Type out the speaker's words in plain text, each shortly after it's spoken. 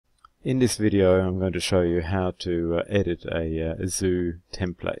In this video I'm going to show you how to edit a zoo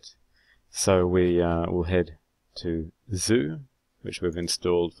template. So we will head to Zoo, which we've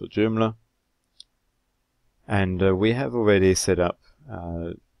installed for Joomla, and we have already set up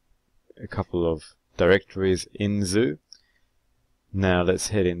a couple of directories in Zoo. Now let's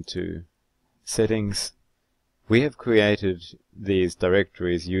head into Settings. We have created these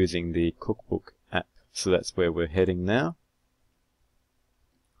directories using the Cookbook app, so that's where we're heading now.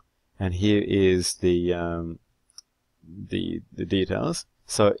 And here is the details.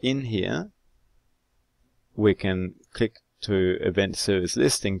 So in here we can click to Event Service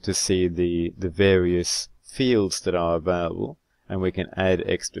Listing to see the various fields that are available, and we can add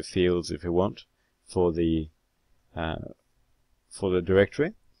extra fields if we want for the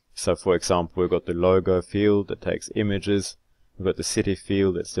directory. So for example, we've got the logo field that takes images. We've got the city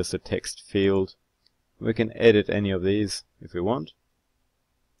field that's just a text field. We can edit any of these if we want.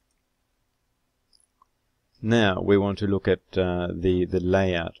 Now we want to look at the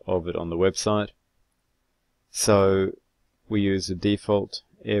layout of it on the website. So we use the default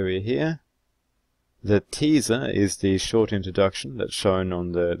area here. The teaser is the short introduction that's shown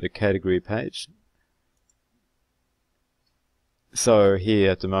on the category page. So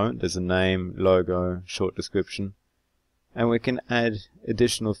here at the moment there's a name, logo, short description, and we can add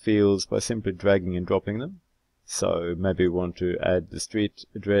additional fields by simply dragging and dropping them. So maybe we want to add the street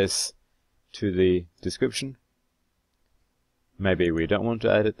address to the description. Maybe we don't want to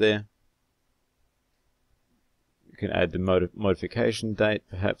add it there. You can add the modification date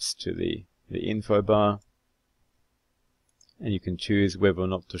perhaps to the info bar, and you can choose whether or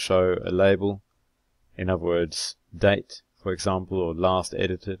not to show a label, in other words date for example, or last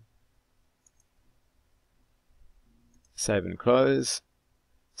edited. Save and close.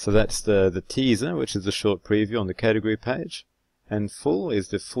 So that's the teaser, which is the short preview on the category page, and full is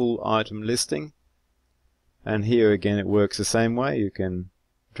the full item listing. And here again it works the same way. You can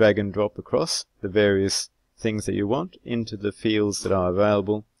drag and drop across the various things that you want into the fields that are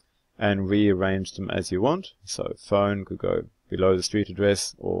available and rearrange them as you want. So phone could go below the street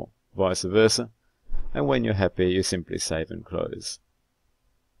address or vice versa. And when you're happy, you simply save and close.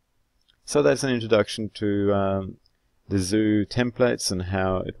 So that's an introduction to the Zoo templates and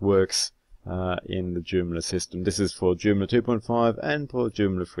how it works in the Joomla system. This is for Joomla 2.5 and for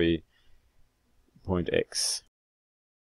Joomla 3.x.